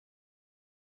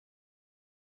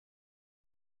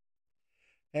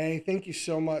Hey, thank you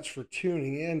so much for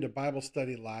tuning in to Bible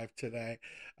Study Live today.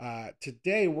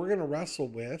 Today, we're going to wrestle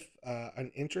with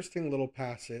an interesting little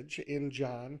passage in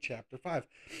John chapter 5.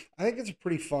 I think it's a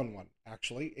pretty fun one,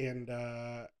 actually, and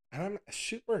I'm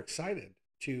super excited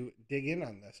to dig in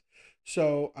on this.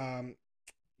 So,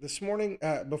 this morning,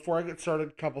 before I get started,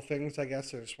 a couple things, I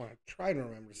guess. I just want to try to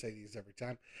remember to say these every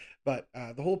time. But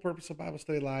the whole purpose of Bible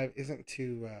Study Live isn't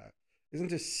to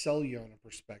sell you on a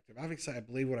perspective. Obviously, I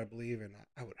believe what I believe, and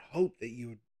I would hope that you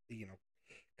would, you know,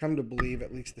 come to believe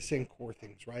at least the same core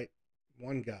things, right?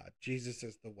 One God, Jesus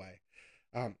is the way.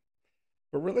 Um,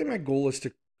 but really, my goal is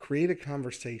to create a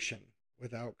conversation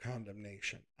without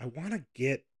condemnation. I want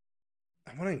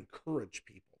to encourage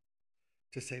people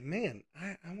to say, man,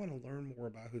 I want to learn more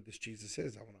about who this Jesus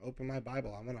is. I want to open my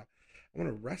Bible. I want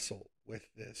to wrestle with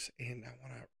this, and I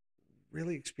want to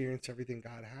really experience everything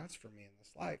God has for me in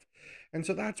this life. And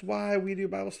so that's why we do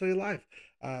Bible Study Live.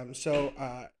 I'm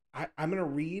going to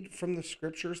read from the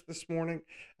scriptures this morning.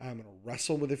 I'm going to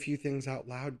wrestle with a few things out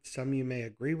loud. Some you may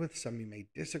agree with, some you may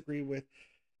disagree with.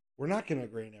 We're not going to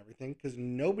agree on everything because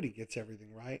nobody gets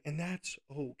everything right, and that's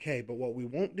okay. But what we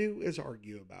won't do is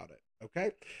argue about it,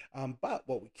 okay? But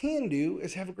what we can do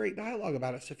is have a great dialogue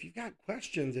about it. So if you've got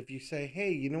questions, if you say,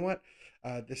 hey, you know what?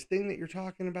 This thing that you're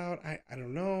talking about, I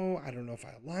don't know. I don't know if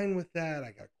I align with that.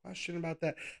 I got a question about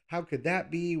that. How could that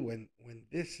be when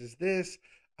this is this?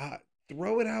 Uh,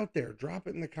 Throw it out there. Drop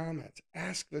it in the comments.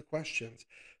 Ask the questions.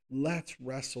 Let's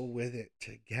wrestle with it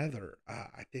together.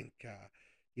 I think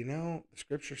the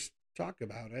scriptures talk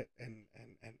about it, and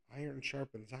iron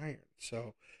sharpens iron.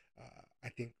 So I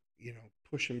think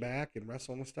pushing back and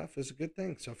wrestling with stuff is a good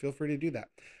thing. So feel free to do that.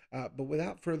 But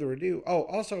without further ado, oh,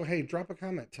 also, hey, drop a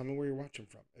comment. Tell me where you're watching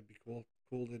from. It'd be cool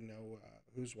to know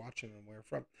who's watching and where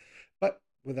from. But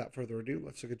without further ado,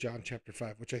 let's look at John chapter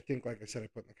 5, which I think, like I said, I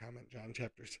put in the comment. John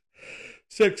chapter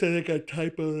 6, I think I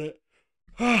typoed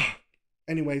it.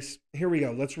 Anyways, here we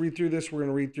go. Let's read through this. We're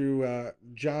going to read through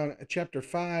John chapter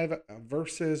 5,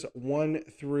 verses 1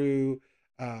 through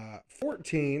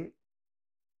 14.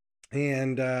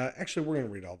 And actually, we're going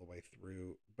to read all the way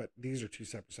through, but these are two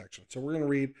separate sections. So we're going to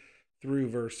read through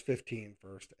verse 15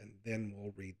 first, and then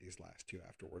we'll read these last two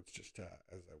afterwards, just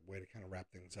as a way to kind of wrap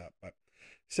things up. But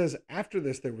it says, after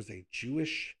this, there was a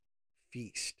Jewish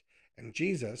feast, and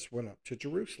Jesus went up to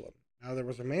Jerusalem. Now there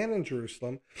was a man in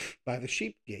Jerusalem by the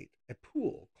sheep gate, a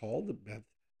pool called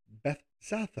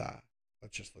Bethzatha.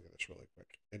 Let's just look at this really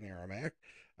quick in Aramaic.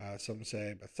 Some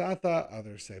say Bethzatha,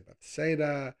 others say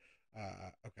Bethsaida.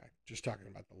 Okay, just talking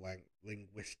about the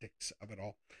linguistics of it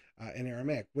all. In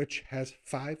Aramaic, which has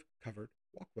 5 covered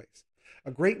walkways.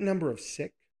 A great number of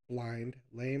sick, blind,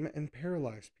 lame, and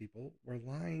paralyzed people were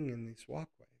lying in these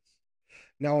walkways.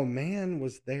 Now, a man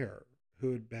was there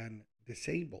who had been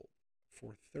disabled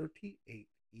for 38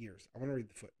 years. I want to read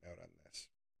the footnote on this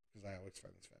because I always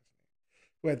find this fascinating.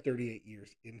 Who had 38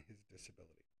 years in his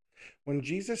disability. When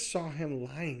Jesus saw him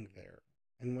lying there,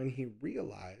 and when he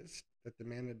realized that the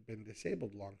man had been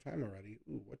disabled a long time already,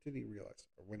 what did he realize?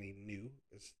 Or when he knew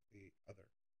is the other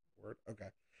word. Okay.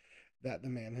 That the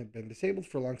man had been disabled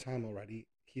for a long time already,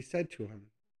 he said to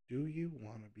him, do you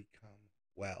want to become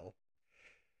well?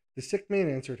 The sick man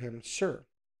answered him, sir,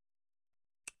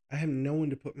 I have no one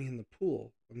to put me in the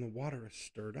pool when the water is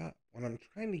stirred up. When I'm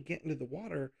trying to get into the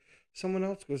water, someone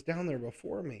else goes down there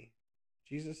before me.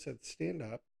 Jesus said, stand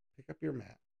up, pick up your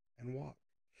mat, and walk.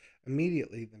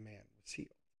 Immediately the man was healed,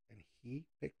 and he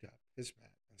picked up his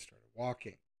mat and started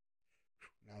walking.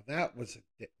 Now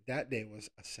that day was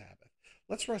a Sabbath.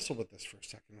 Let's wrestle with this for a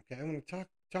second, okay? I want to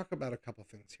talk about a couple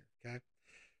things here, okay?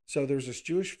 So there's this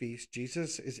Jewish feast.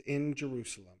 Jesus is in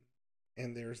Jerusalem,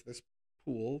 and there's this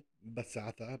pool,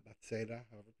 Bethsaida,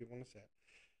 however people want to say it.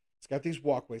 It's got these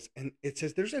walkways, and it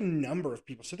says there's a number of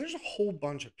people. So there's a whole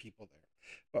bunch of people there.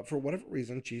 But for whatever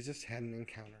reason, Jesus had an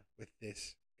encounter with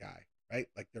this guy, right?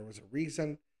 Like there was a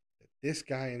reason that this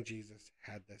guy and Jesus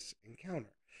had this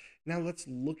encounter. Now let's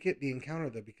look at the encounter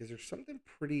though, because there's something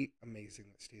pretty amazing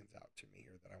that stands out to me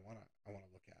here that I wanna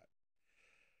look at.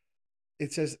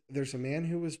 It says there's a man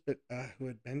who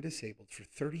had been disabled for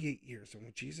 38 years, and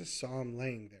when Jesus saw him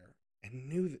laying there and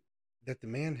knew that the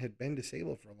man had been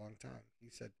disabled for a long time, he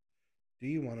said, "Do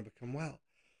you want to become well?"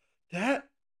 That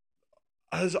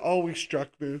has always struck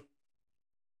me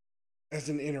as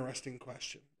an interesting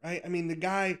question, right? I mean, the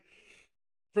guy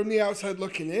from the outside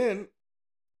looking in,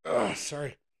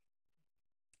 sorry,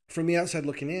 from the outside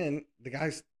looking in, the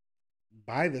guy's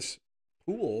by this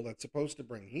pool that's supposed to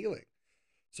bring healing.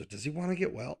 So does he want to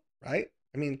get well? Right?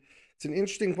 I mean, it's an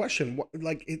interesting question.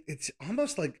 It's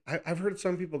almost like I've heard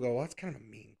some people go, "Well, that's kind of a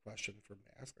mean question for him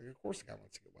to ask. Like, of course the guy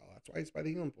wants to get well. That's why he's by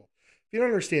the healing pool. If you don't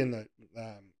understand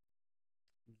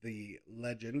the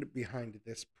legend behind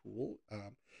this pool,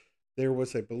 there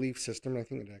was a belief system. I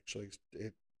think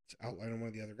it's outlined in one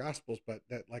of the other gospels, but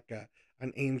that like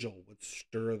an angel would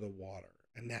stir the water,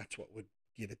 and that's what would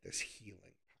give it this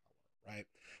healing power, right?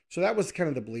 So that was kind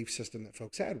of the belief system that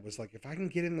folks had, was like, if I can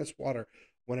get in this water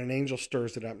when an angel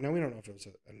stirs it up. Now we don't know if it was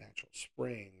a natural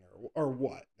spring or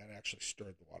what that actually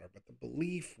stirred the water, but the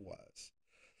belief was,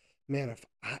 man,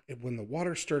 when the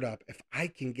water stirred up, if I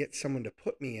can get someone to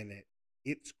put me in it,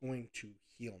 it's going to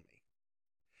heal me.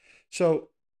 So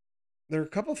there are a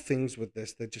couple of things with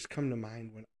this that just come to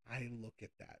mind when I look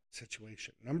at that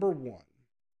situation. Number one,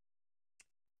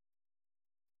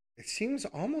 it seems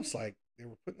almost like they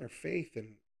were putting their faith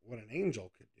in what an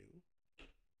angel could do.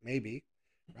 Maybe,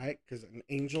 right? Because an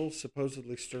angel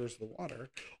supposedly stirs the water.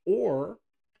 Or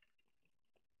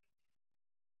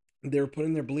they're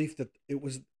putting their belief that it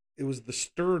was the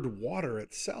stirred water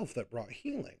itself that brought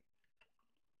healing.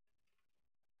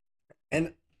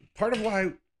 And part of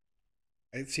why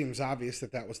it seems obvious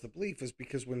that that was the belief is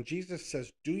because when Jesus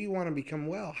says, "Do you want to become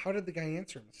well?" How did the guy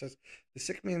answer him? It says, the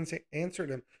sick man answered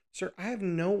him, "Sir, I have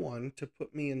no one to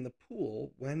put me in the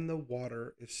pool when the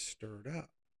water is stirred up.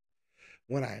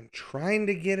 When I'm trying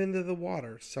to get into the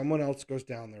water, someone else goes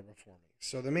down there before me."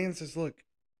 So the man says, "Look,"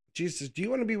 Jesus says, "Do you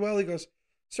want to be well?" He goes,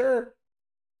 "Sir,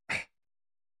 I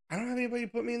don't have anybody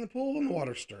to put me in the pool when the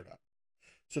water's stirred up."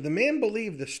 So the man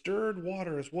believed the stirred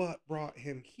water is what brought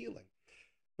him healing.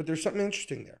 But there's something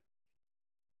interesting there.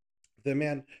 The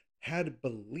man had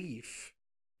belief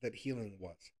that healing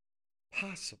was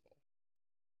possible.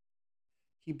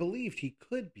 He believed he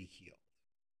could be healed.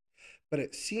 But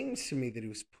it seems to me that he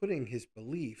was putting his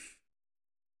belief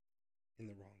in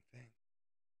the wrong thing.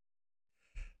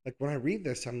 Like when I read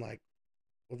this, I'm like,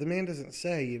 well, the man doesn't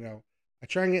say, I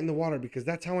try and get in the water because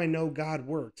that's how I know God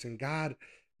works. And God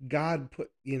put,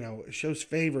 shows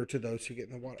favor to those who get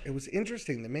in the water. It was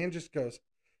interesting. The man just goes,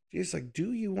 Jesus, like,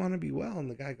 "Do you want to be well?"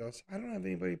 And the guy goes, "I don't have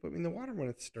anybody put me in the water when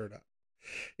it's stirred up."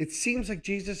 It seems like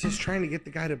Jesus is trying to get the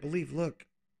guy to believe, look,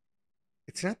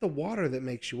 it's not the water that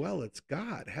makes you well, it's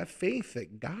God. Have faith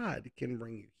that God can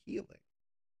bring you healing.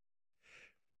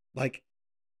 Like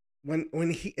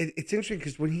it's interesting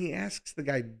because when he asks the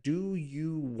guy, "Do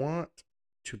you want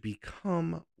to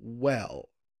become well?"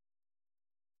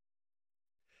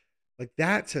 Like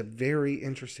that's a very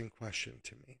interesting question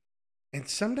to me. And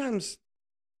sometimes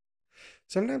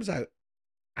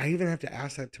I even have to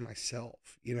ask that to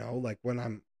myself, like when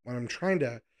I'm trying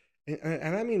to,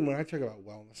 and I mean when I talk about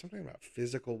wellness, I'm talking about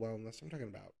physical wellness. I'm talking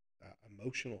about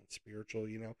emotional and spiritual.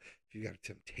 If you got a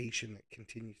temptation that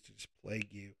continues to just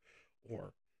plague you,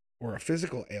 or a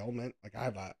physical ailment, like I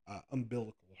have a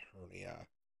umbilical hernia.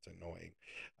 It's annoying,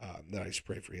 that I just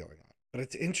pray for healing on. But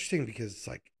it's interesting because it's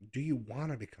like, do you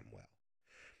want to become well?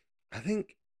 I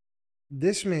think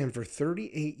this man for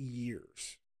 38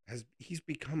 years he's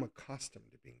become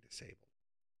accustomed to being disabled.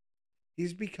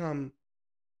 He's become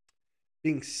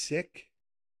being sick,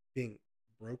 being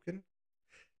broken.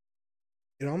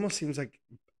 It almost seems like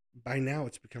by now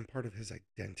it's become part of his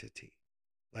identity.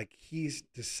 Like he's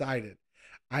decided,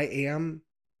 I am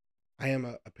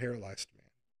a paralyzed man.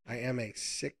 I am a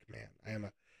sick man. I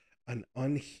am an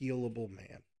unhealable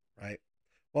man, right?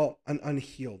 Well, an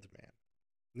unhealed man.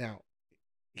 Now,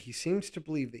 he seems to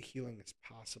believe that healing is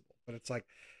possible, but it's like,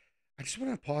 I just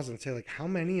want to pause and say, like, how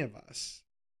many of us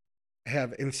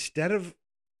have, instead of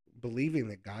believing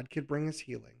that God could bring us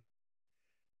healing,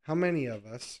 how many of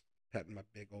us, petting my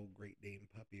big old Great Dane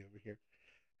puppy over here,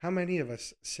 how many of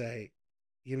us say,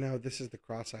 this is the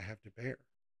cross I have to bear?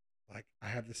 Like, I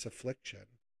have this affliction.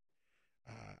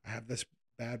 I have this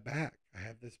bad back. I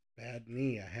have this bad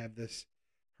knee. I have this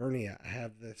hernia. I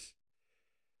have this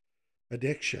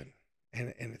addiction.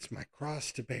 And it's my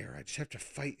cross to bear. I just have to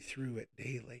fight through it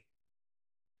daily.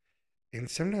 And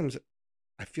sometimes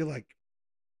I feel like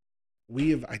we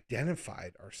have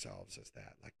identified ourselves as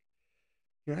that. Like,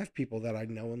 I have people that I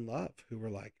know and love who are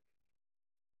like,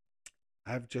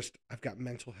 I've got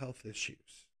mental health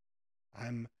issues.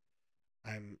 I'm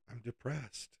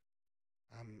depressed.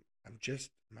 I'm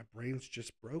just, my brain's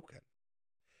just broken.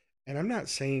 And I'm not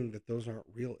saying that those aren't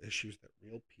real issues that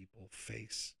real people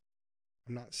face.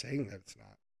 I'm not saying that it's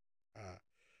not.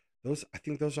 I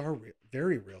think those are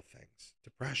very real things.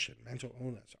 Depression, mental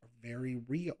illness are very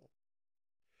real.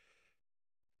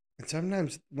 And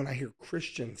sometimes when I hear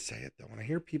Christians say it, though, when I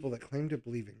hear people that claim to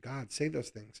believe in God say those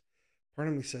things, part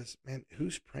of me says, man,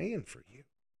 who's praying for you?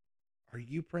 Are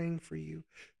you praying for you?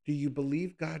 Do you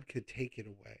believe God could take it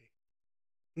away?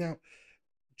 Now,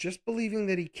 just believing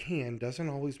that he can doesn't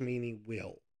always mean he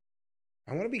will.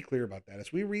 I want to be clear about that.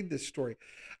 As we read this story,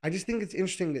 I just think it's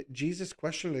interesting that Jesus'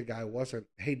 question to the guy wasn't,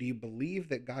 hey, do you believe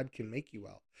that God can make you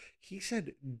well? He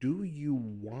said, do you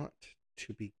want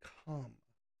to become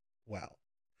well?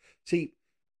 See,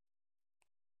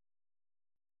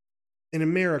 in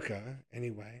America,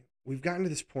 anyway, we've gotten to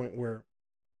this point where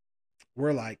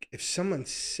we're like, if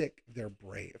someone's sick, they're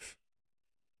brave.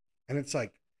 And it's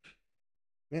like,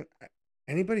 man,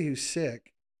 anybody who's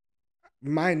sick,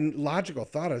 my logical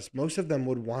thought is most of them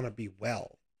would want to be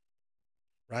well,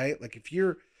 right? Like if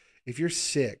you're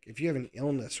sick, if you have an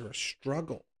illness or a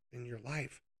struggle in your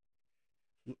life,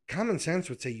 common sense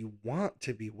would say you want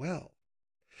to be well.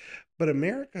 But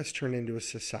America's turned into a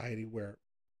society where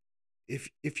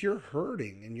if you're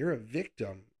hurting and you're a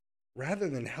victim, rather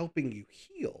than helping you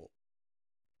heal,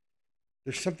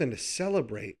 there's something to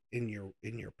celebrate in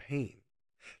your pain.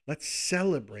 Let's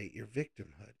celebrate your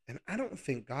victimhood. And I don't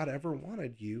think God ever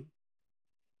wanted you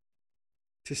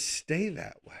to stay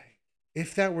that way.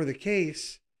 If that were the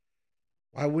case,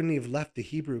 why wouldn't he have left the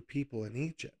Hebrew people in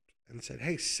Egypt and said,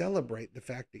 hey, celebrate the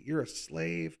fact that you're a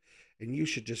slave and you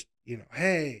should just,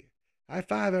 hey, high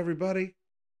five, everybody,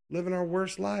 living our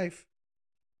worst life.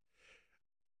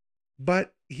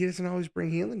 But he doesn't always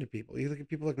bring healing to people. You look at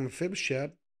people like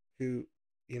Mephibosheth, who,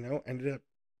 ended up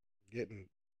getting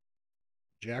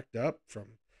jacked up from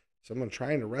someone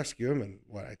trying to rescue him and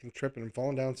I think tripping and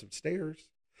falling down some stairs.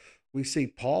 We see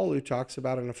Paul, who talks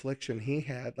about an affliction he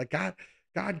had. Like God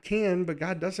can, but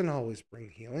God doesn't always bring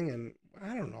healing, and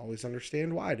I don't always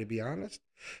understand why, to be honest.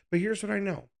 But here's what I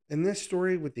know. In this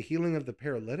story with the healing of the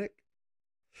paralytic,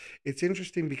 it's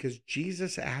interesting because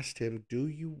Jesus asked him, do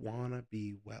you want to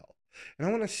be well? And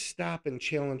I want to stop and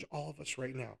challenge all of us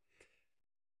right now.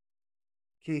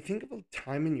 Can you think of a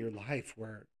time in your life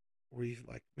where you're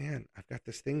like, man, I've got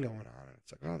this thing going on, and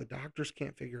it's like, oh, the doctors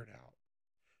can't figure it out,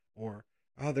 or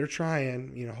oh, they're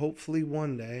trying, hopefully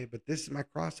one day, but this is my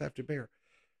cross I have to bear.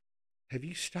 Have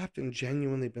you stopped and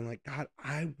genuinely been like, God,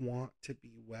 I want to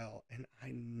be well, and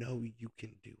I know you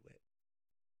can do it?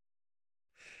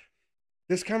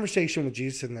 This conversation with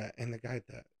Jesus and the guy,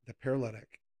 the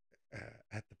paralytic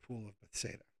at the pool of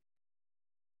Bethsaida.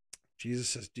 Jesus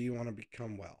says, do you want to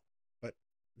become well? But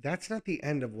that's not the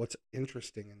end of what's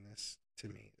interesting in this to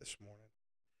me this morning.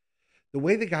 The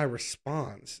way the guy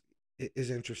responds is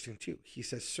interesting too. He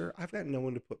says, sir, I've got no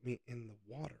one to put me in the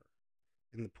water,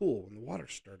 in the pool when the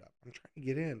water's stirred up. I'm trying to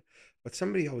get in, but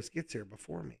somebody always gets there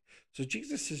before me. So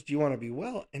Jesus says, do you want to be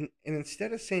well? And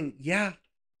instead of saying, yeah,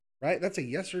 right? That's a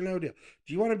yes or no deal.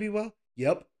 Do you want to be well?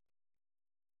 Yep.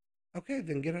 Okay,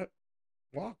 then get up,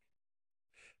 walk.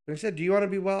 But instead, do you want to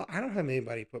be well? I don't have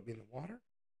anybody put me in the water.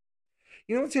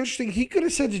 You know what's interesting? He could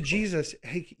have said to Jesus,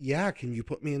 hey, yeah, can you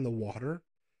put me in the water?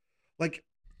 Like,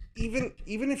 even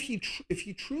if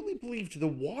he truly believed the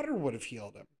water would have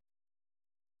healed him,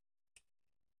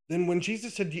 then when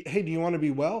Jesus said, hey, do you want to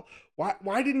be well?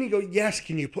 Why didn't he go, yes,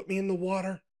 can you put me in the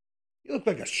water? You look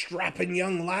like a strapping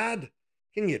young lad.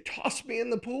 Can you toss me in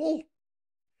the pool?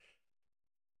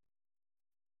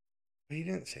 But he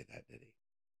didn't say that, did he?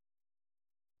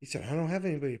 He said, I don't have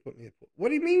anybody to put me in the pool. What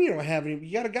do you mean you don't have any?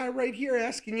 You got a guy right here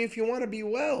asking you if you want to be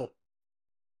well.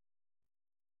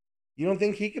 You don't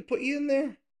think he could put you in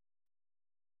there?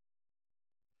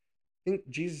 I think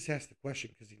Jesus asked the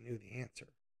question because he knew the answer.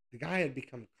 The guy had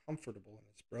become comfortable in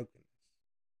his brokenness.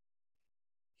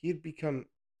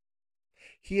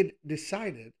 He had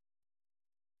decided,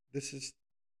 this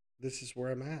is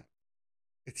where I'm at.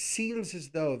 It seems as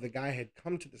though the guy had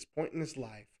come to this point in his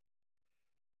life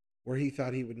where he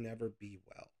thought he would never be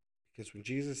well. Because when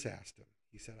Jesus asked him,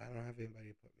 he said, I don't have anybody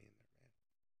to put me in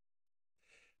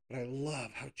there, man. But I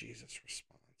love how Jesus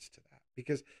responds to that.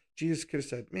 Because Jesus could have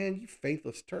said, man, you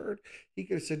faithless turd. He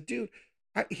could have said, dude,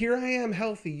 here I am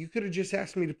healthy. You could have just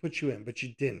asked me to put you in, but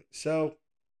you didn't. So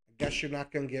I guess you're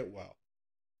not going to get well.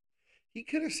 He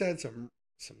could have said some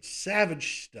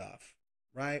savage stuff,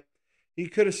 right? He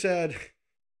could have said,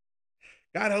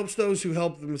 God helps those who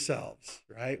help themselves,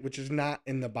 right? Which is not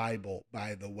in the Bible,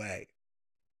 by the way.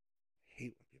 I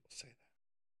hate when people say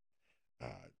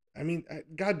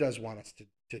that. God does want us to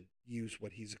use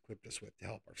what he's equipped us with to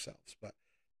help ourselves, but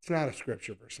it's not a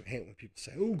scripture verse. I hate when people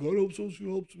say, oh, God helps those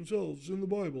who help themselves. It's in the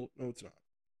Bible. No, it's not.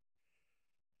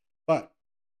 But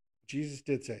Jesus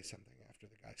did say something after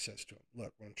the guy says to him,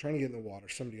 look, when I'm trying to get in the water,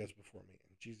 somebody goes before me.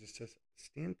 And Jesus says,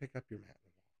 stand, pick up your mat,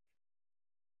 and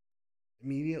walk.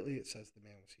 Immediately, it says the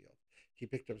man was healed. He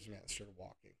picked up his mat and started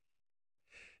walking.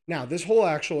 Now, this whole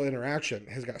actual interaction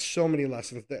has got so many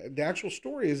lessons. The actual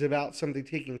story is about something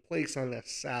taking place on a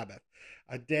Sabbath,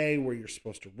 a day where you're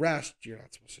supposed to rest. You're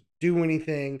not supposed to do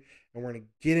anything. And we're going to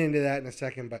get into that in a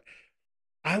second. But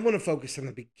I want to focus on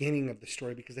the beginning of the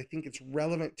story because I think it's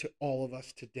relevant to all of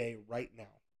us today, right now.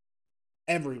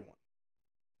 Everyone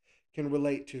can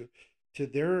relate to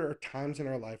there are times in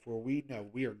our life where we know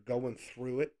we are going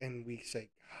through it and we say,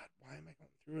 God, why am I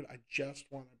going through it? I just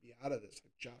want to be out of this. I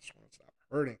just want to stop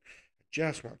hurting. I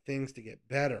just want things to get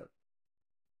better.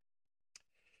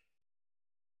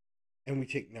 And we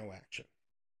take no action.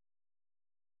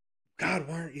 God,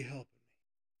 why aren't you helping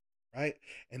me? Right?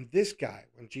 And this guy,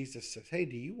 when Jesus says, hey,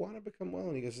 do you want to become well?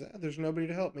 And he goes, there's nobody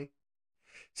to help me.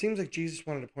 Seems like Jesus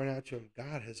wanted to point out to him,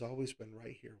 God has always been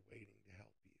right here waiting to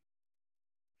help you.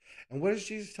 And what does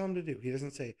Jesus tell him to do? He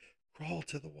doesn't say, crawl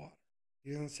to the water.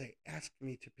 He doesn't say, ask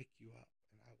me to pick you up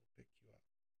and I will pick you up.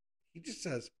 He just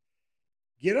says,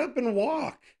 get up and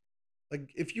walk.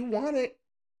 Like, if you want it,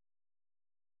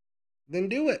 then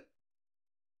do it.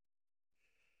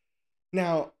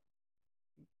 Now,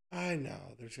 I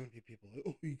know there's going to be people like,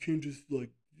 oh, you can't just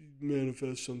like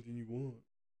manifest something you want.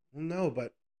 Well, no,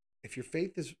 but if your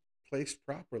faith is placed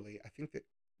properly, I think that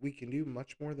we can do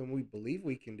much more than we believe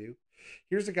we can do.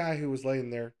 Here's a guy who was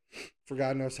laying there for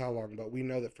God knows how long, but we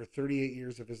know that for 38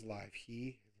 years of his life,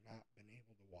 he has not been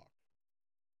able to walk.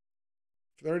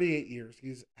 For 38 years,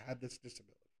 he's had this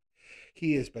disability.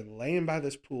 He has been laying by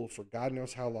this pool for God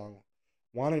knows how long,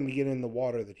 wanting to get in the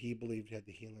water that he believed had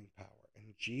the healing power.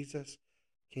 And Jesus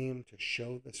came to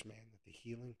show this man that the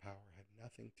healing power had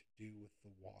nothing to do with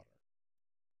the water.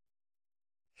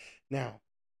 Now,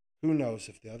 who knows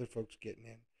if the other folks getting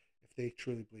in, if they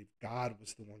truly believe God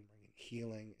was the one bringing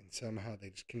healing and somehow they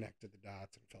just connected the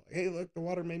dots and felt like, hey, look, the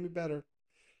water made me better.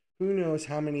 Who knows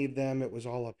how many of them it was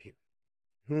all up here?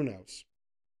 Who knows?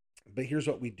 But here's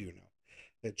what we do know,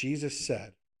 that Jesus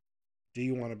said, do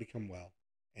you want to become well?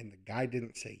 And the guy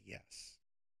didn't say yes.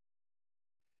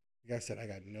 The guy said, I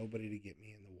got nobody to get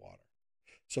me in the water.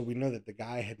 So we know that the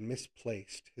guy had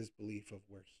misplaced his belief of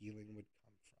where healing would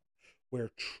come from.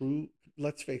 Where true,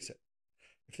 let's face it,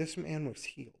 if this man was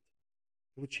healed,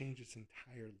 it would change his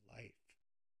entire life.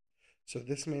 So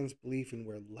this man's belief in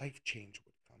where life change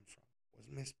would come from was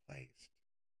misplaced.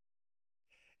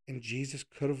 And Jesus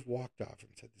could have walked off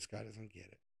and said, this guy doesn't get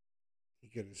it. He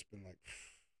could have just been like,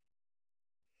 pfft.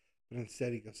 But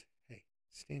instead he goes, hey,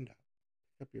 stand up,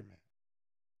 pick up your mat,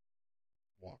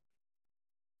 walk.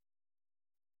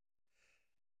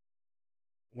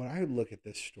 When I look at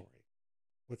this story,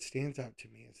 what stands out to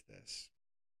me is this.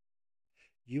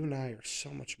 You and I are so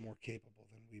much more capable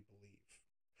than we believe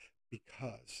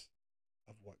because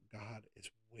of what God is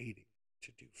waiting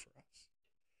to do for us.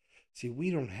 See,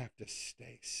 we don't have to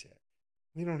stay sick.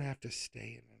 We don't have to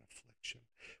stay in an affliction.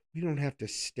 We don't have to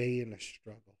stay in a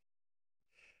struggle.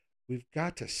 We've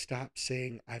got to stop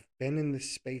saying, I've been in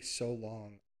this space so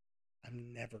long,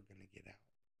 I'm never going to get out.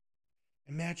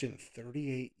 Imagine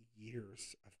 38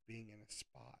 years of being in a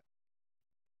spot.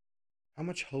 How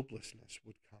much hopelessness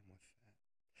would come with that?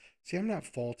 See, I'm not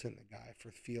faulting the guy for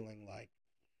feeling like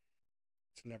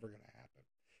it's never going to happen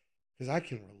because I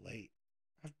can relate.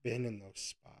 I've been in those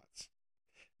spots.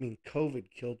 I mean, COVID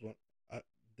killed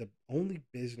the only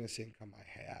business income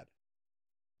I had.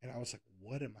 And I was like,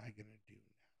 what am I going to do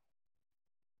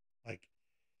now? Like,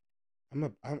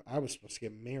 I was supposed to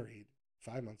get married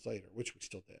 5 months later, which we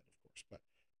still did, of course. But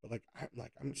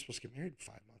I'm supposed to get married in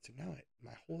 5 months, and now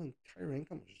my whole entire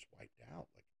income was just wiped out.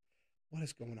 Like, what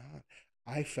is going on?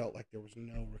 I felt like there was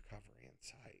no recovery in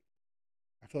sight.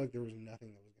 I felt like there was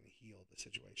nothing that was going to heal the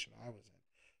situation I was in.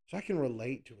 So I can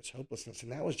relate to his hopelessness,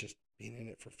 and that was just being in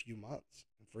it for a few months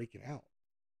and freaking out.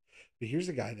 But here's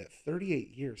a guy that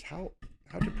 38 years, how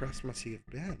depressed must he have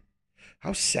been?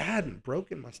 How sad and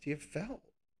broken must he have felt?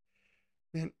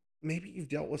 Man, maybe you've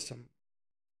dealt with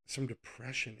some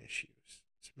depression issues,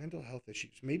 some mental health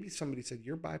issues. Maybe somebody said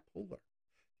you're bipolar,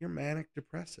 you're manic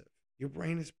depressive, your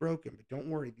brain is broken, but don't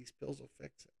worry, these pills will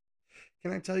fix it.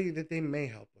 Can I tell you that they may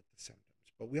help with the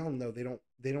symptoms, but we all know they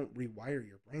don't rewire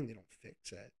your brain, they don't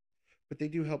fix it, but they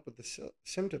do help with the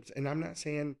symptoms. And I'm not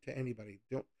saying to anybody,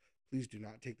 don't please do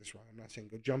not take this wrong. I'm not saying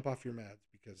go jump off your meds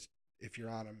because if you're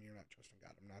on them, you're not trusting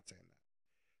God. I'm not saying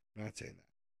that. I'm not saying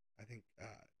that. I think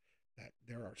that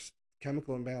there are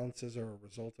chemical imbalances are a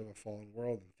result of a fallen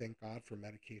world, and thank God for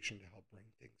medication to help bring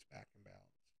things back in balance.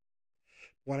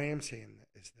 What I am saying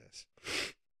is this.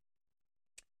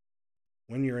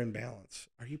 When you're in balance,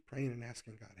 are you praying and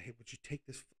asking God, hey, would you take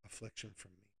this affliction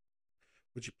from me?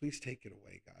 Would you please take it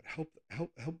away, God? Help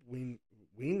wean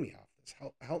me off this.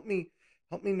 Help me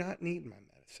not need my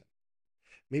medicine.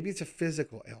 Maybe it's a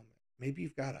physical ailment. Maybe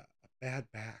you've got a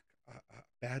bad back, a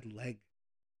bad leg,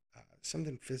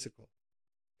 something physical.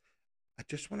 I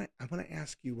want to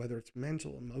ask you, whether it's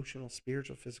mental, emotional,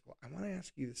 spiritual, physical. I want to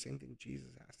ask you the same thing Jesus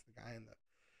asked the guy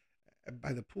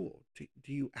by the pool. Do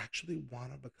you actually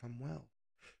want to become well?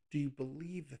 Do you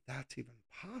believe that that's even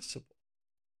possible?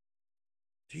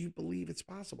 Do you believe it's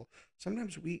possible?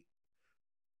 Sometimes we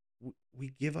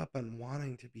give up on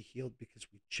wanting to be healed because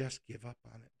we just give up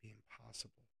on it being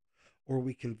possible, or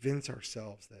we convince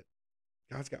ourselves that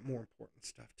God's got more important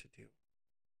stuff to do.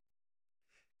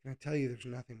 Can I tell you, there's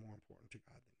nothing more important to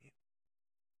God than you?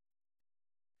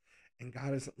 And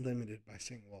God isn't limited by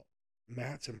saying, well,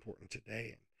 Matt's important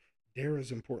today, and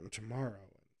Dara's important tomorrow,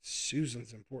 and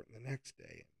Susan's important the next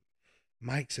day, and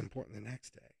Mike's important the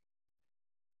next day.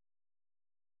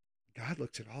 God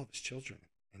looks at all of his children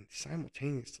and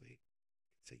simultaneously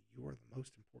can say, you are the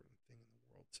most important thing in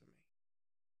the world to me.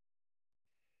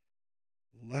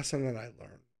 The lesson that I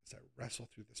learned as I wrestle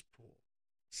through this pool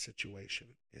situation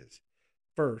is,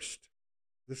 first,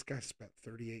 this guy spent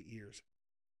 38 years,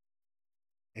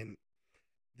 and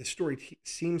the story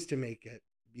seems to make it,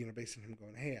 based on him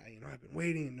going, hey, I've been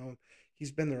waiting and knowing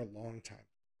he's been there a long time.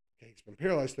 Okay, he's been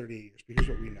paralyzed 38 years, but here's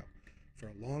what we know. For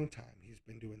a long time, he's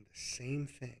been doing the same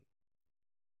thing,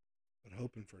 but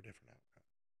hoping for a different outcome.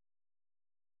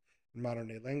 In modern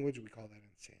day language, we call that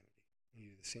insanity. You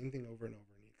do the same thing over and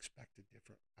over and you expect a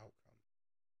different outcome.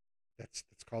 That's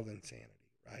called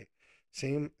insanity, right?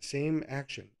 Same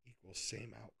action equals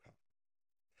same outcome.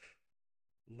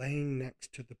 Laying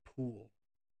next to the pool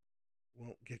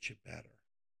won't get you better.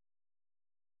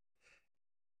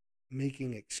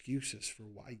 Making excuses for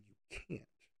why you can't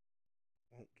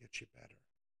won't get you better.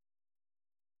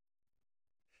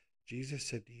 Jesus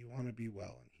said, do you want to be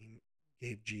well? And he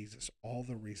gave Jesus all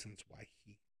the reasons why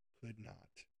he could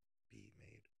not be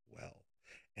made well.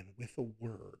 And with a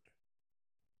word,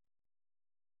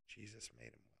 Jesus made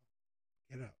him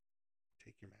well. Get up,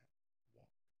 take your mat, walk.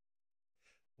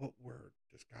 What word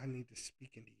does God need to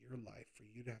speak into your life for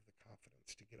you to have the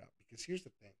confidence to get up? Because here's the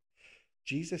thing.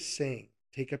 Jesus saying,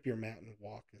 take up your mat and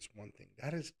walk is one thing.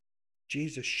 That is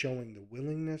Jesus showing the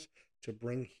willingness to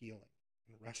bring healing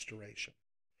and restoration.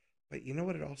 But you know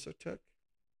what it also took?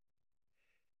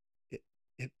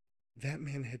 That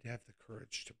man had to have the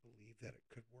courage to believe that it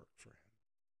could work for him.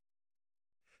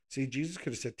 See, Jesus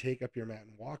could have said, take up your mat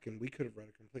and walk, and we could have read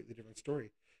a completely different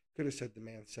story. Could have said, the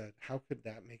man said, how could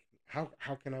that make me,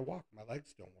 how can I walk? My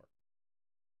legs don't work.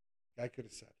 Guy could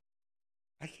have said,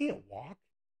 I can't walk.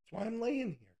 That's why I'm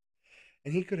laying here.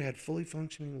 And he could have had fully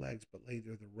functioning legs, but lay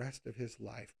there the rest of his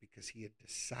life because he had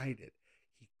decided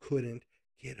he couldn't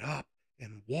get up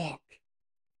and walk.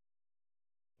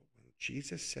 But when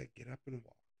Jesus said, get up and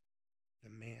walk, the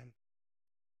man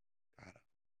got up.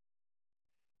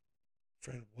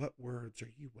 Friend, what words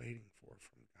are you waiting for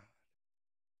from God?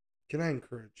 Can I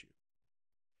encourage you?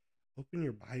 Open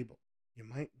your Bible. You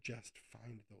might just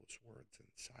find those words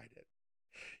inside it.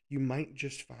 You might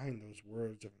just find those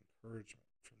words of encouragement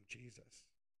from Jesus.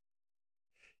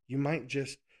 You might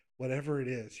just, whatever it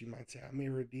is, you might say, I'm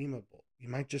irredeemable. You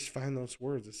might just find those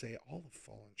words that say, all have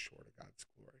fallen short of God's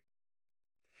glory.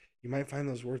 You might find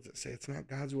those words that say, it's not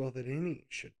God's will that any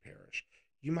should perish.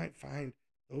 You might find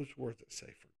those words that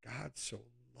say, for God so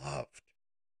loved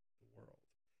the world,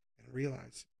 and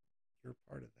realize you're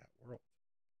part of that world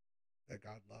that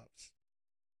God loves.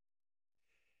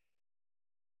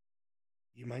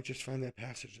 You might just find that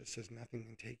passage that says nothing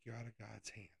can take you out of God's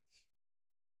hands.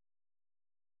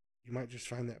 You might just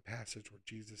find that passage where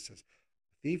Jesus says,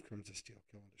 the thief comes to steal,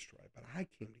 kill, and destroy, but I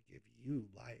came to give you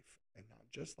life, and not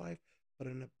just life, but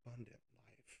an abundant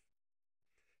life.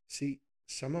 See,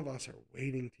 some of us are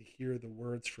waiting to hear the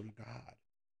words from God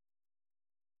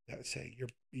that say,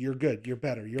 you're good, you're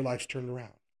better, your life's turned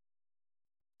around.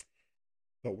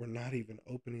 But we're not even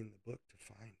opening the book to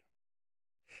find them.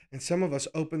 And some of us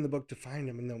open the book to find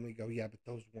them, and then we go, yeah, but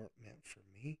those weren't meant for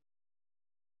me.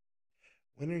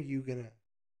 When are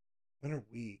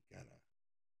we gonna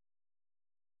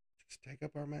just take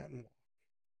up our mat and walk?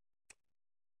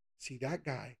 See, that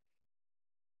guy,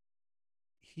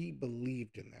 he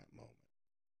believed in that moment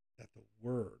that the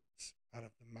words out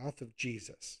of the mouth of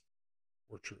Jesus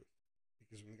were truth.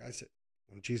 Because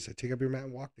when Jesus said, take up your mat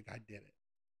and walk, the guy did it.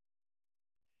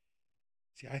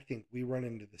 See, I think we run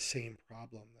into the same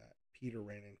problem that Peter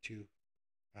ran into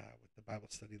with the Bible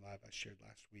study live I shared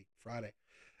last week, Friday.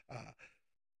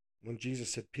 When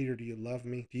Jesus said, Peter, do you love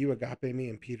me? Do you agape me?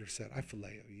 And Peter said, I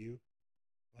phileo you.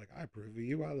 Like, I approve of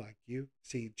you. I like you.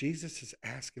 See, Jesus is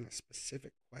asking a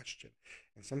specific question,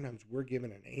 and sometimes we're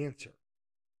given an answer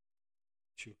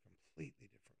to a completely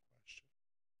different question.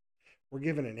 We're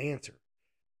given an answer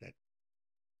that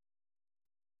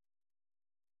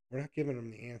we're not giving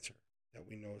them the answer that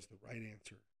we know is the right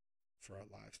answer for our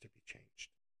lives to be changed.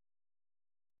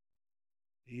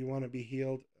 Do you want to be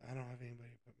healed? I don't have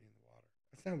anybody to put me in the water.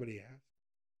 That's not what he asked.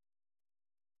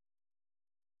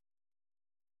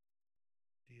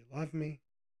 Do you love me?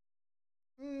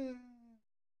 "Eh,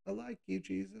 I like you,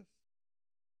 Jesus."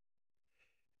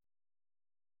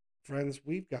 Friends,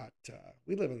 we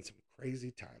live in some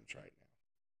crazy times right now.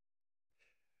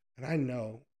 And I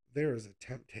know there is a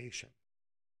temptation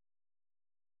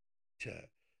to,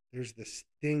 there's this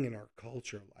thing in our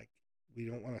culture like we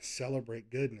don't want to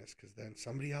celebrate goodness because then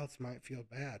somebody else might feel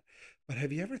bad. But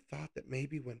have you ever thought that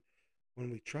maybe when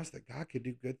we trust that God could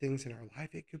do good things in our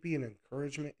life, it could be an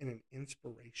encouragement and an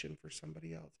inspiration for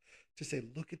somebody else to say,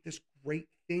 look at this great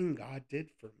thing God did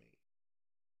for me.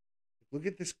 Look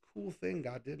at this cool thing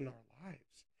God did in our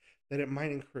lives. That it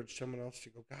might encourage someone else to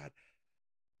go, God,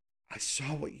 I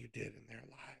saw what you did in their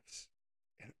lives.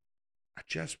 And I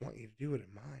just want you to do it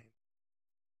in mine.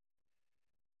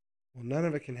 Well, none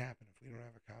of it can happen if we don't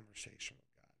have a conversation with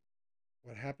God.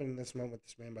 What happened in this moment with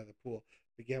this man by the pool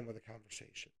began with a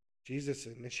conversation. Jesus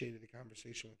initiated the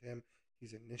conversation with him.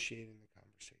 He's initiating the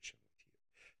conversation with you.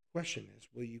 The question is,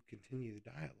 will you continue the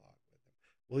dialogue with him?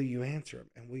 Will you answer him?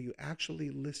 And will you actually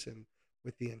listen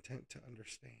with the intent to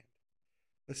understand?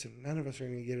 Listen, none of us are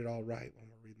going to get it all right when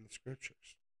we're reading the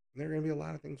scriptures. And there are going to be a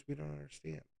lot of things we don't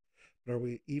understand. But are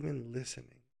we even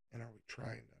listening? And are we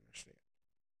trying to understand?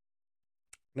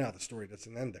 Now, the story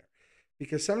doesn't end there.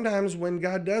 Because sometimes when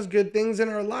God does good things in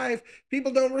our life,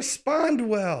 people don't respond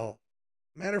well.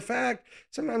 Matter of fact,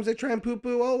 sometimes they try and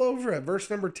poo-poo all over it. Verse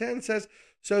number 10 says,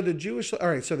 so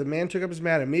the man took up his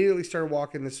mat, immediately started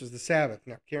walking. This was the Sabbath.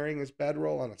 Now, carrying his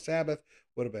bedroll on a Sabbath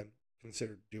would have been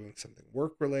considered doing something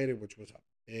work-related, which was a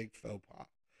big faux pas.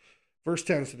 Verse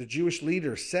 10, so the Jewish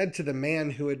leader said to the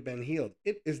man who had been healed,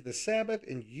 it is the Sabbath,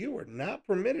 and you are not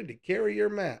permitted to carry your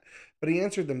mat. But he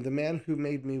answered them, the man who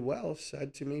made me well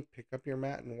said to me, pick up your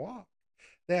mat and walk.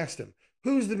 They asked him,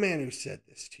 who's the man who said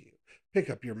this to you? Pick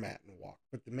up your mat and walk.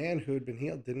 But the man who had been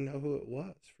healed didn't know who it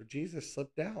was, for Jesus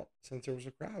slipped out since there was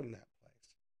a crowd in that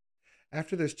place.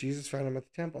 After this, Jesus found him at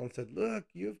the temple and said, look,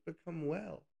 you have become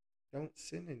well. Don't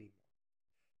sin anymore,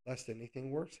 lest anything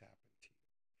worse happen.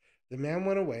 The man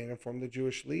went away and informed the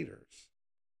Jewish leaders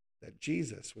that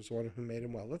Jesus was the one who made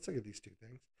him well. Let's look at these two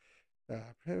things.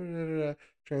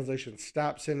 Translation,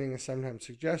 stop sinning is sometimes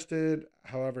suggested,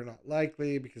 however, not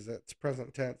likely because that's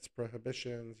present tense,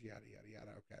 prohibitions, yada, yada,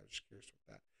 yada. Okay, I was just curious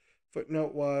what that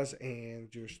footnote was, and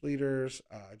Jewish leaders,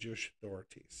 Jewish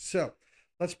authorities. So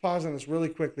let's pause on this really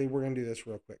quickly. We're going to do this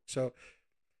real quick. So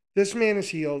this man is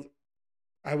healed.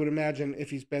 I would imagine if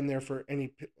he's been there for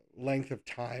any length of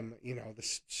time,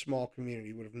 this small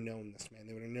community would have known this man.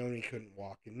 They would have known he couldn't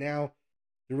walk. And now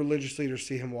the religious leaders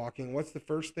see him walking. What's the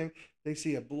first thing? They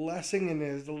see a blessing in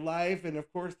his life. And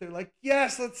of course, they're like,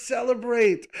 yes, let's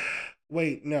celebrate.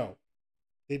 Wait, no,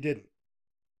 they didn't.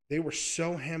 They were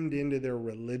so hemmed into their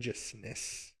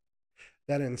religiousness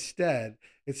that instead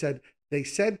it said, they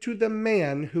said to the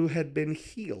man who had been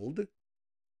healed,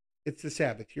 it's the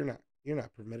Sabbath. You're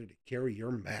not permitted to carry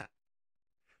your mat.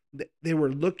 They were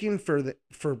looking for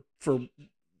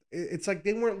it's like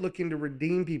they weren't looking to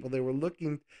redeem people. They were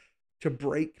looking to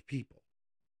break people.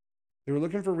 They were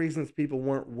looking for reasons people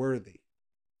weren't worthy.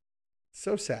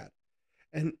 So sad.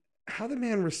 And how the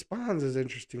man responds is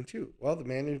interesting too. Well, the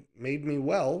man who made me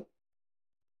well,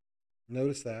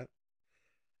 notice that.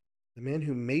 The man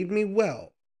who made me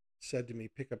well said to me,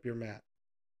 pick up your mat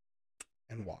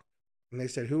and walk. And they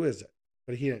said, who is it?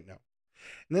 But he didn't know.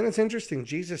 And then it's interesting.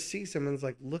 Jesus sees him and is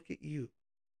like, look at you.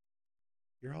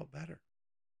 You're all better.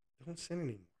 Don't sin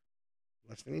anymore,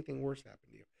 lest anything worse happen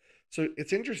to you. So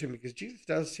it's interesting because Jesus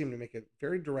does seem to make a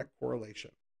very direct correlation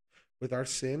with our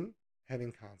sin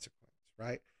having consequence,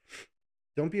 right?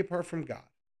 Don't be apart from God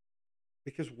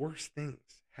because worse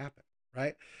things happen,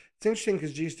 right? It's interesting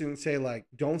because Jesus didn't say like,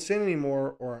 don't sin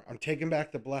anymore or I'm taking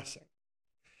back the blessing.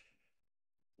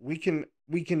 We can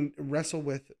wrestle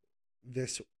with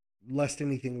this lest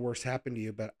anything worse happen to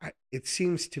you, but it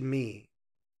seems to me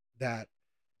that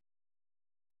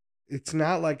it's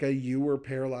not like you were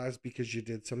paralyzed because you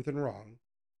did something wrong,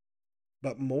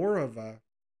 but more of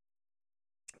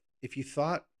if you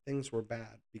thought things were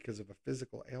bad because of a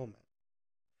physical ailment,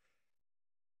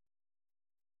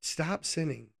 stop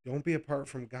sinning. Don't be apart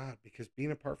from God, because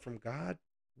being apart from God,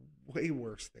 way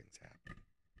worse things happen.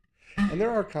 And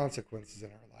there are consequences in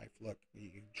our life. Look,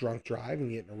 you drunk drive and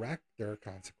you get in a wreck, there are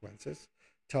consequences.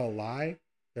 Tell a lie,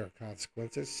 there are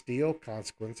consequences. Steal,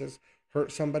 consequences.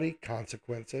 Hurt somebody,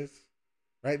 consequences.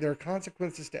 Right? There are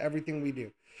consequences to everything we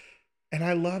do. And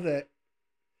I love that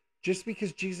just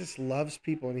because Jesus loves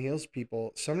people and heals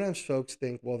people, sometimes folks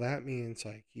think, well, that means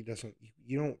like he doesn't,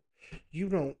 you don't, You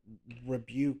don't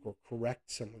rebuke or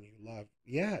correct someone you love.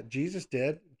 Yeah, Jesus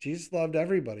did. Jesus loved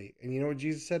everybody. And you know what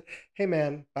Jesus said? Hey,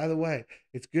 man, by the way,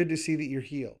 it's good to see that you're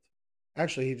healed.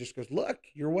 Actually, he just goes, look,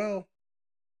 you're well.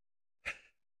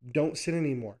 Don't sin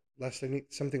anymore, lest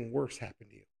something worse happen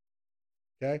to you.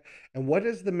 Okay. And what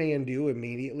does the man do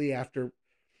immediately after?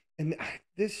 And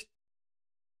this,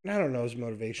 I don't know his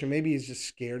motivation. Maybe he's just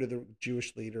scared of the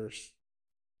Jewish leaders.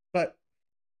 But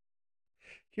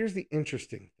here's the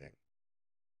interesting thing: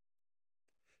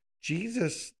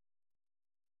 Jesus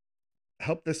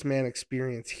helped this man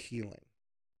experience healing.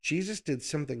 Jesus did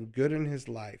something good in his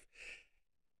life.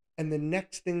 And the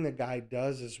next thing the guy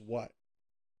does is what?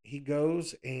 He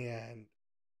goes and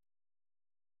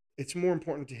it's more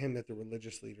important to him that the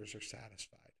religious leaders are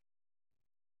satisfied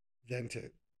than to,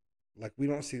 like, we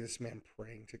don't see this man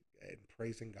praying to and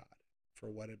praising God for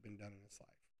what had been done in his life.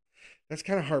 That's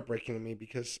kind of heartbreaking to me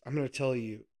because I'm going to tell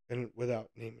you, and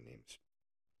without naming names,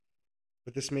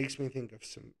 but this makes me think of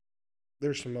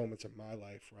there's some moments in my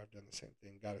life where I've done the same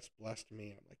thing. God has blessed me,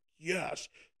 and I'm like, yes,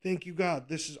 thank you, God.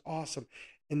 This is awesome.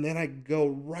 And then I go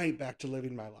right back to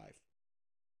living my life.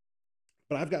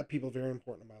 But I've got people very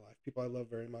important in my life, people I love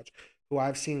very much, who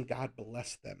I've seen God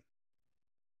bless them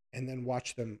and then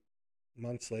watch them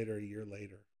months later, a year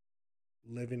later,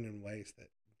 living in ways that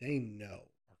they know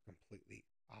are completely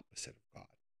opposite of God,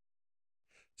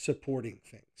 supporting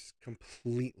things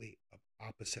completely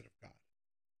opposite of God.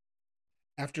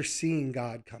 After seeing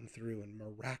God come through in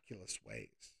miraculous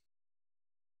ways,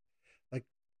 like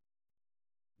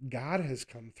God has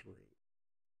come through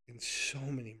in so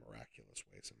many miraculous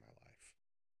ways in my life.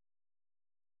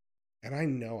 And I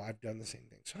know I've done the same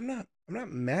thing. So I'm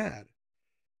not mad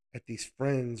at these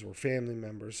friends or family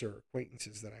members or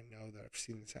acquaintances that I know that I've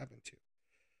seen this happen to.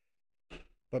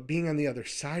 But being on the other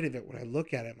side of it, when I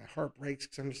look at it, my heart breaks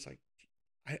because I'm just like,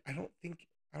 I don't think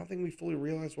we fully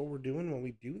realize what we're doing when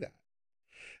we do that.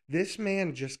 This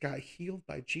man just got healed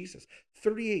by Jesus.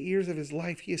 38 years of his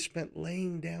life he has spent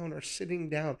laying down or sitting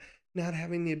down, not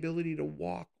having the ability to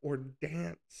walk or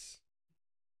dance.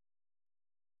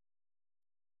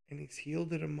 And he's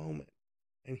healed in a moment.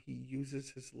 And he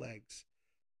uses his legs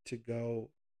to go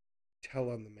tell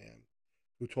on the man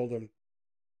who told him,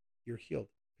 you're healed.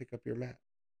 Pick up your mat.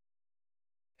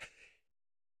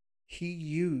 He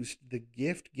used the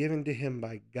gift given to him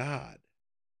by God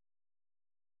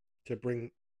to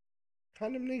bring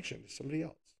condemnation to somebody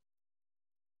else.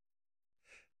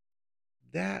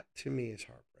 That to me is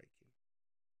heartbreaking.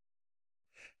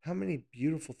 How many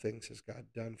beautiful things has God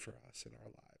done for us in our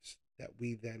lives that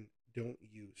we then don't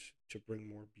use to bring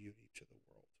more beauty to the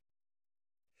world?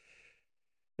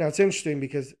 Now, it's interesting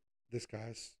because this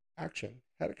guy's action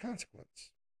had a consequence.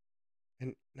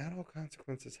 And not all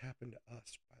consequences happen to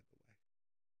us, by the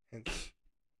way. Hence,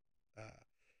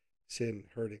 sin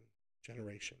hurting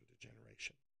generation to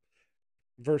generation.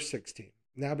 Verse 16.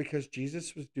 Now, because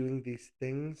Jesus was doing these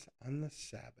things on the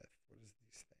Sabbath. What is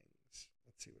these things?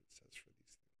 Let's see what it says for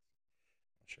these things.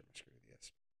 I'll share my screen with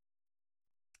this.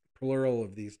 Plural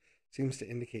of these seems to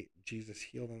indicate Jesus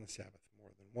healed on the Sabbath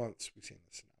more than once. We see in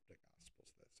the Synoptic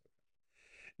Gospels this. Okay.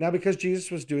 Now, because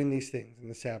Jesus was doing these things in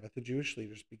the Sabbath, the Jewish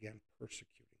leaders began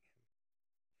persecuting him.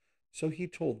 So he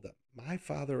told them, my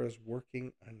Father is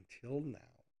working until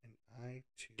now, and I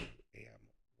too am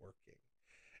working.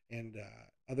 And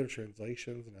other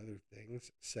translations and other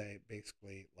things say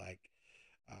basically like,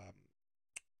 um,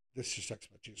 this just talks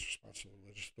about Jesus' response to the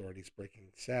religious authorities breaking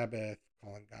the Sabbath,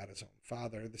 calling God his own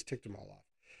Father. This ticked them all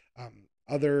off.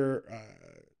 Other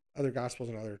gospels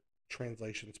and other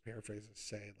translations, paraphrases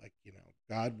say like,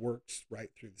 God works right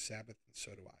through the Sabbath, and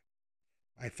so do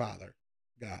I. My Father,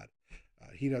 God,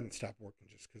 he doesn't stop working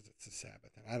just because it's the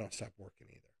Sabbath, and I don't stop working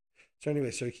either. So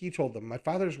anyway, so he told them, my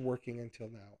Father's working until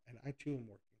now, and I too am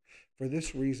working. For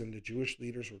this reason, the Jewish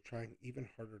leaders were trying even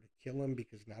harder to kill him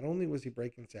because not only was he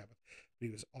breaking Sabbath, but he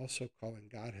was also calling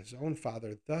God his own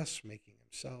Father, thus making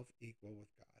himself equal with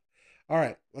God. All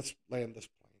right, let's land this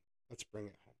plane. Let's bring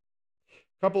it home.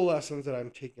 A couple lessons that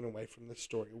I'm taking away from this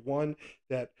story. One,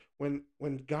 that when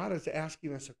God is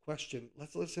asking us a question,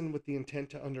 let's listen with the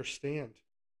intent to understand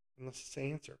and let's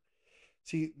answer.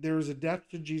 See, there is a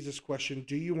depth to Jesus' question,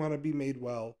 do you want to be made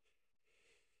well?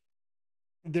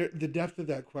 The depth of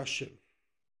that question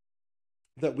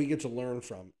that we get to learn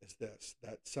from is this,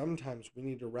 that sometimes we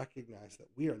need to recognize that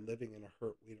we are living in a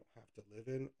hurt we don't have to live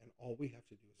in, and all we have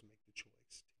to do is make the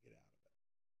choice to get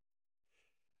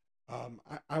out of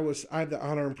it. I have the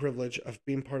honor and privilege of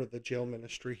being part of the jail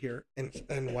ministry here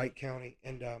in White County,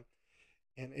 and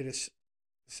it is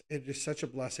such a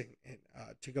blessing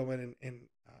to go in and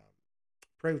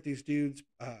pray with these dudes,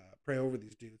 pray over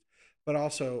these dudes, but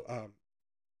also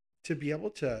to be able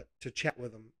to chat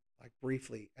with them like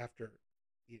briefly after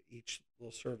each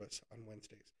little service on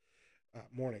Wednesdays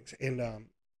mornings. And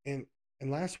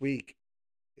and last week,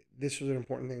 this was an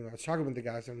important thing. I was talking with the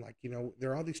guys. And I'm like,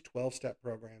 there are all these 12-step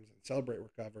programs and Celebrate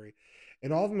Recovery,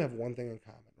 and all of them have one thing in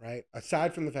common, right?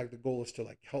 Aside from the fact the goal is to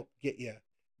like help get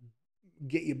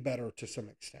you better to some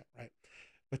extent, right?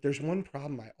 But there's one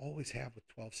problem I always have with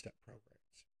 12-step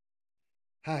programs.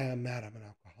 Hi, I'm Matt. I'm an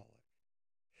alcoholic.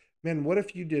 Man, what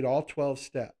if you did all 12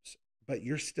 steps, but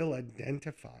you're still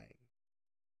identifying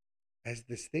as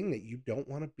this thing that you don't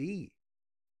want to be?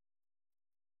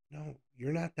 No,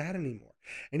 you're not that anymore.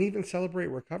 And even Celebrate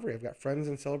Recovery, I've got friends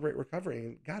in Celebrate Recovery,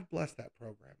 and God bless that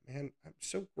program, man. I'm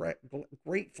so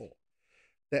grateful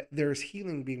that there's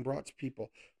healing being brought to people.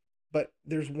 But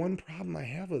there's one problem I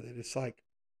have with it. It's like,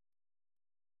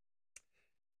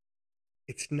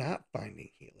 it's not finding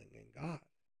healing in God,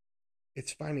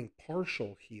 it's finding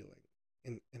partial healing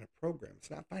in a program. It's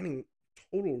not finding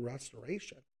total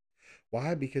restoration.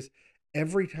 Why? Because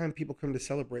every time people come to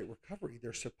Celebrate Recovery,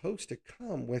 they're supposed to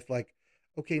come with like,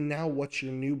 okay, now what's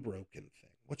your new broken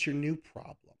thing? What's your new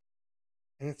problem?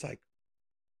 And it's like,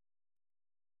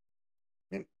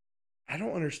 man, I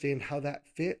don't understand how that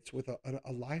fits with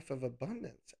a life of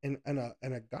abundance and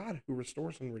a God who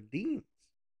restores and redeems.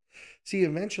 See,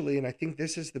 eventually, and I think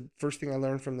this is the first thing I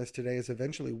learned from this today, is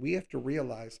eventually we have to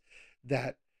realize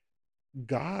that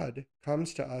God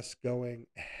comes to us going,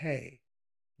 hey,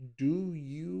 do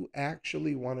you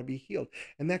actually want to be healed?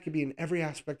 And that could be in every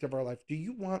aspect of our life. Do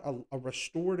you want a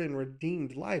restored and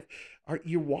redeemed life? Are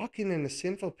you walking in a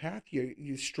sinful path?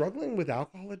 You struggling with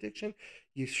alcohol addiction?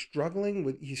 You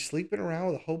sleeping around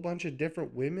with a whole bunch of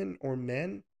different women or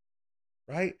men,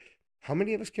 right? How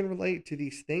many of us can relate to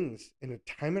these things in a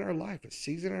time in our life, a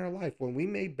season in our life when we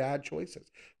made bad choices,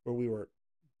 where we were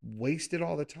wasted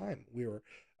all the time? We were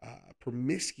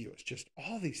promiscuous, just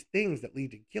all these things that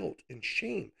lead to guilt and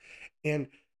shame. And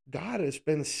God has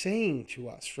been saying to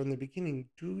us from the beginning,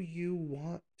 do you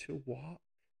want to walk?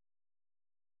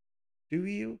 Do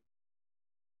you?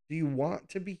 Do you want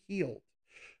to be healed?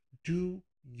 Do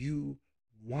you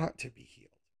want to be healed?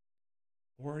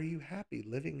 Or are you happy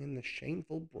living in the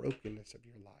shameful brokenness of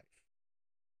your life?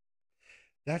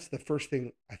 That's the first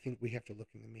thing I think we have to look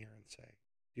in the mirror and say,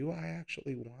 do I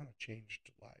actually want a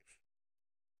changed life?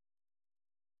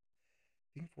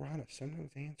 I think if we're honest,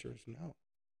 sometimes the answer is no.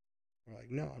 We're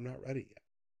like, no, I'm not ready yet.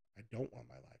 I don't want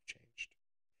my life changed.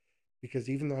 Because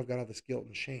even though I've got all this guilt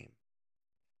and shame,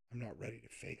 I'm not ready to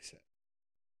face it.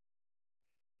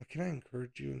 But can I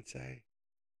encourage you and say,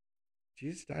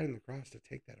 Jesus died on the cross to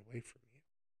take that away from you.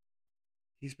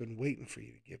 He's been waiting for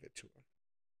you to give it to him.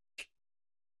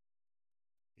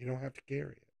 You don't have to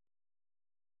carry it.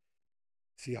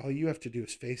 See, all you have to do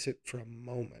is face it for a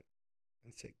moment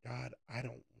and say, God, I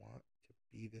don't want to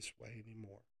be this way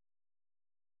anymore.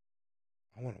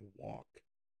 I want to walk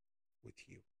with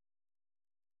you.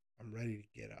 I'm ready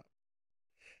to get up.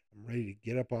 I'm ready to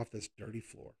get up off this dirty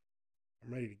floor.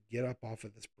 I'm ready to get up off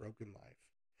of this broken life.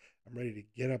 I'm ready to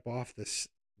get up off this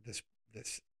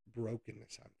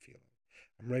brokenness I'm feeling.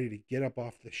 I'm ready to get up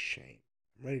off this shame.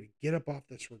 I'm ready to get up off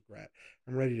this regret.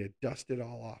 I'm ready to dust it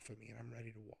all off of me, and I'm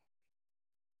ready to walk.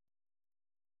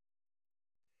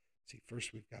 See,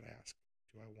 first we've got to ask,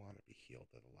 do I want to be healed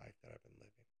of the life that I've been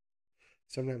living?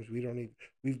 Sometimes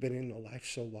we've been in a life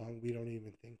so long, we don't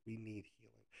even think we need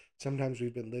healing. Sometimes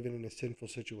we've been living in a sinful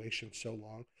situation so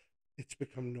long, it's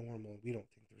become normal. We don't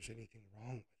think there's anything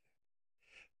wrong with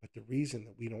it. But the reason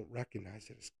that we don't recognize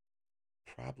it is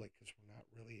probably because we're not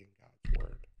really in God's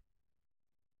word.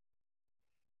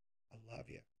 I love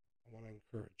you. I want to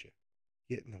encourage you.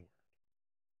 Get in the word.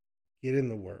 Get in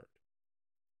the word.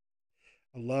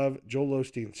 I love Joel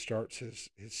Osteen starts his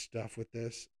stuff with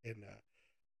this, and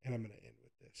I'm going to end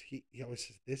with this. He always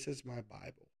says, "This is my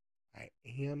Bible. I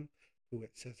am who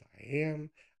it says I am.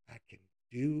 I can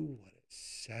do what it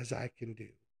says I can do."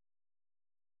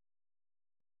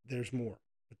 There's more,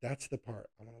 but that's the part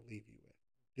I want to leave you with.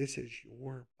 This is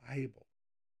your Bible.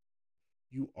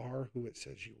 You are who it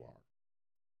says you are.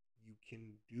 You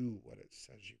can do what it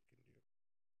says you can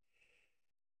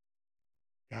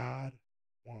do. God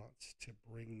wants to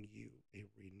bring you a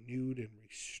renewed and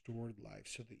restored life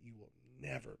so that you will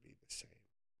never be the same.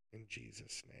 In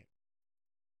Jesus' name.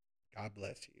 God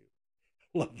bless you.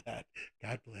 Love that.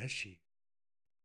 God bless you.